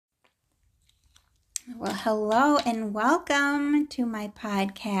Well, hello and welcome to my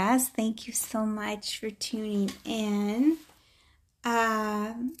podcast. Thank you so much for tuning in.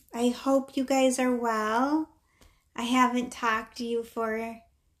 I hope you guys are well. I haven't talked to you for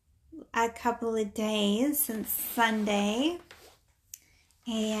a couple of days since Sunday.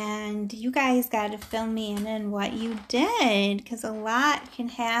 And you guys got to fill me in on what you did because a lot can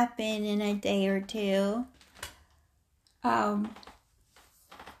happen in a day or two.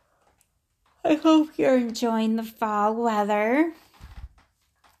 I hope you're enjoying the fall weather.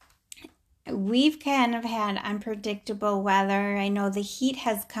 We've kind of had unpredictable weather. I know the heat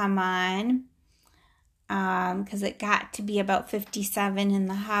has come on because it got to be about 57 in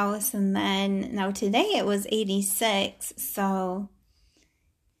the house, and then now today it was 86. So,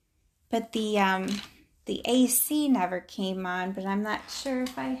 but the AC never came on, but I'm not sure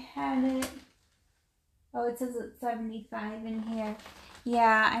if I had it. Oh, it says it's 75 in here.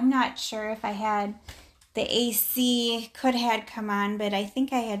 Yeah, I'm not sure if I had the AC could had come on, but I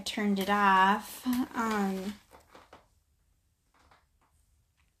think I had turned it off.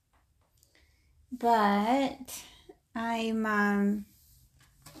 But I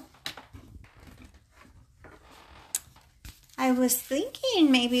was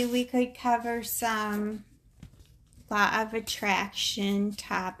thinking maybe we could cover some law of attraction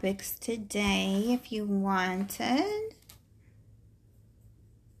topics today if you wanted.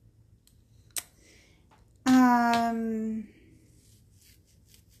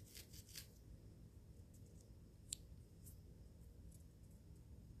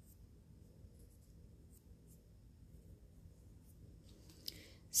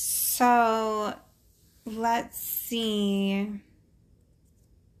 So let's see.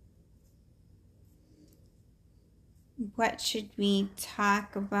 What should we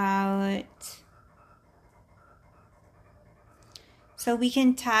talk about? So we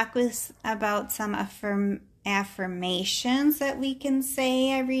can talk about some affirmations that we can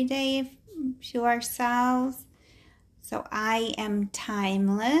say every day to ourselves. So I am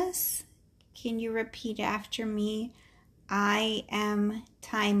timeless. Can you repeat after me? I am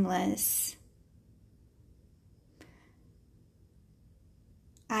timeless.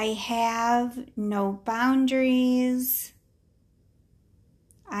 I have no boundaries.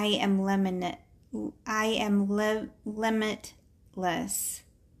 I am limitless.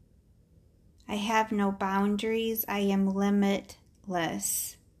 I have no boundaries. I am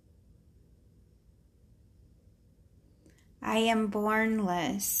limitless. I am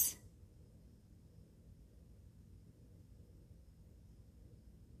bornless.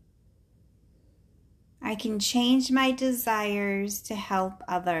 I can change my desires to help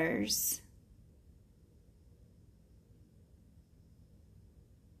others.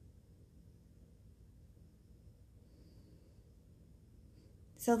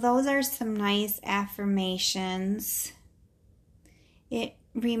 So those are some nice affirmations. It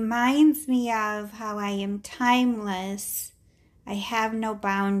reminds me of how I am timeless. I have no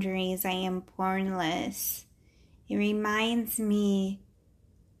boundaries. I am bornless. It reminds me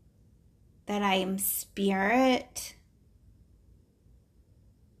that I am spirit.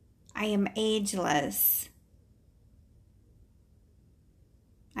 I am ageless.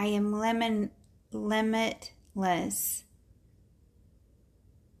 I am limitless.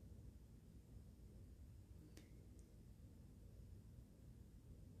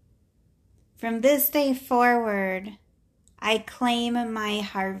 From this day forward, I claim my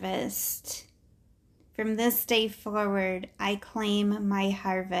harvest. From this day forward, I claim my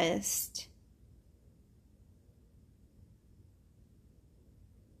harvest.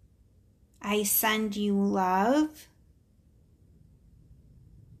 I send you love.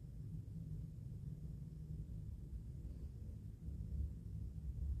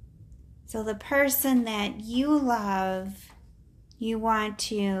 So the person that you love, what you want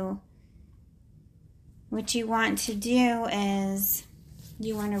to do is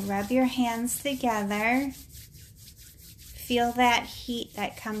you want to rub your hands together. Feel that heat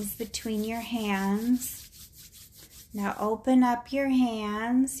that comes between your hands. Now open up your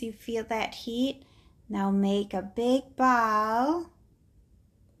hands. You feel that heat. Now make a big ball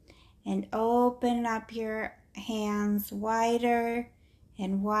and open up your hands wider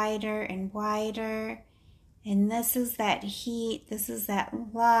and wider and wider. And this is that heat. This is that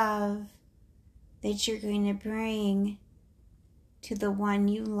love that you're going to bring to the one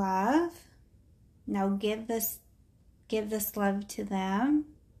you love. Now give this love to them.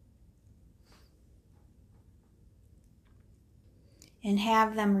 And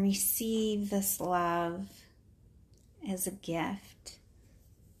have them receive this love as a gift.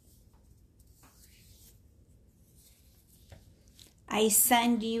 I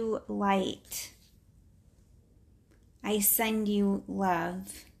send you light. I send you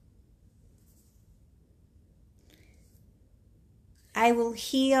love. I will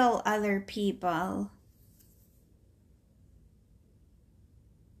heal other people.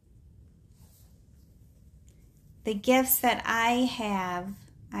 The gifts that I have,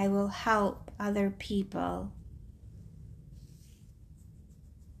 I will help other people.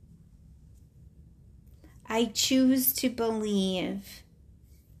 I choose to believe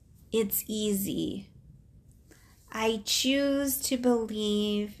it's easy. I choose to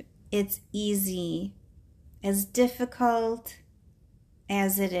believe it's easy, as difficult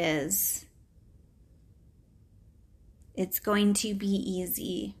as it is. It's going to be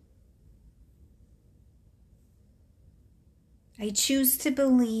easy. I choose to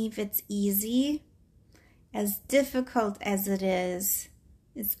believe it's easy, as difficult as it is.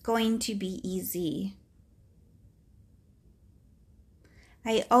 It's going to be easy.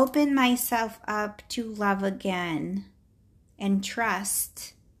 I open myself up to love again, and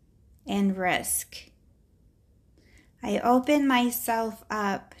trust, and risk. I open myself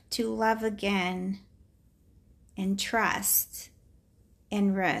up to love again, and trust,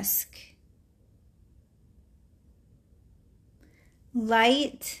 and risk.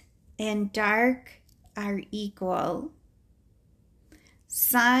 Light and dark are equal.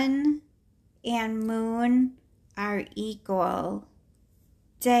 Sun and moon are equal.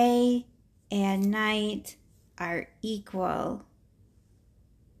 Day and night are equal.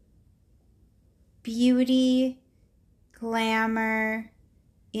 Beauty, glamour,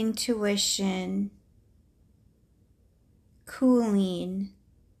 intuition, cooling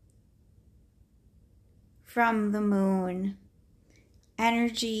from the moon.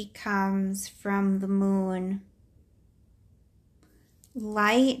 Energy comes from the moon.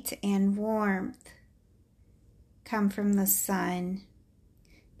 Light and warmth come from the sun.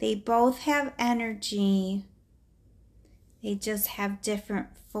 They both have energy. They just have different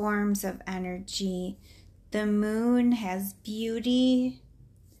forms of energy. The moon has beauty,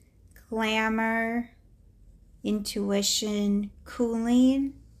 glamour, intuition,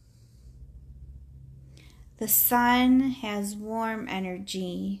 cooling. The sun has warm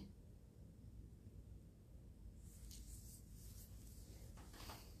energy.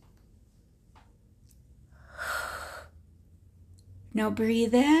 Now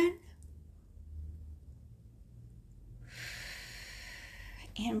breathe in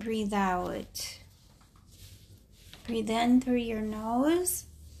and breathe out. Breathe in through your nose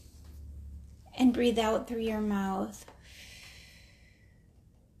and breathe out through your mouth.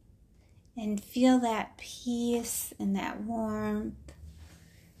 And feel that peace and that warmth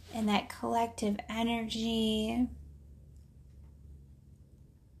and that collective energy.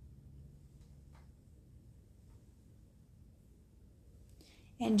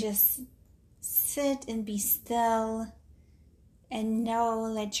 And just sit and be still and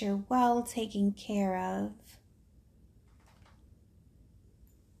know that you're well taken care of.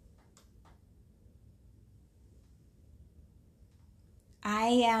 I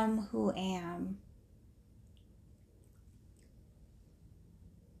am who am.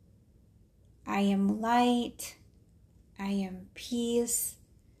 I am light. I am peace.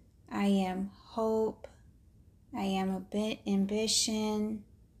 I am hope. I am a bit ambition.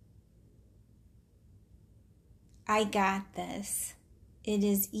 I got this. It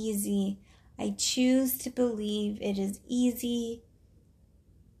is easy. I choose to believe it is easy,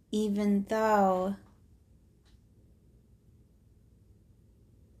 even though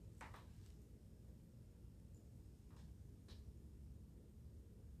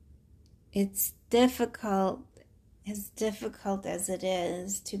it's difficult as it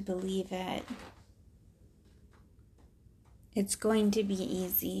is to believe it. It's going to be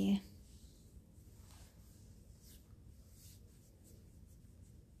easy.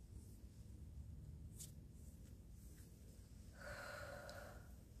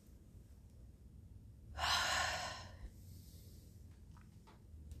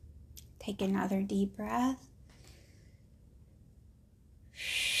 Take another deep breath.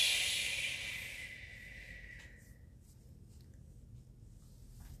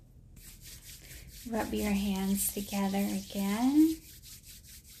 Rub your hands together again.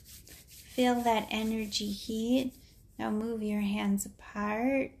 Feel that energy heat. Now move your hands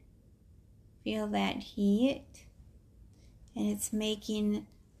apart. Feel that heat. And it's making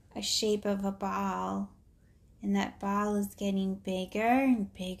a shape of a ball. And that ball is getting bigger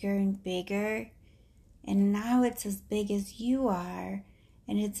and bigger and bigger. And now it's as big as you are.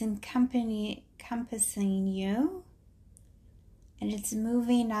 And it's encompassing you. And it's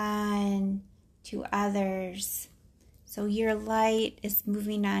moving on to others. So your light is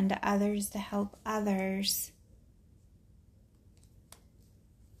moving on to others to help others.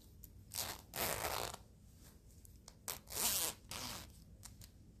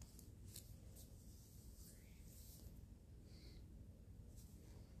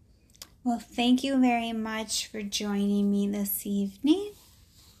 Well, thank you very much for joining me this evening.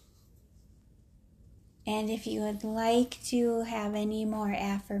 And if you would like to have any more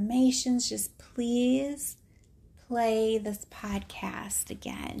affirmations, just please play this podcast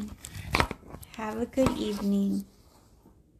again. Have a good evening.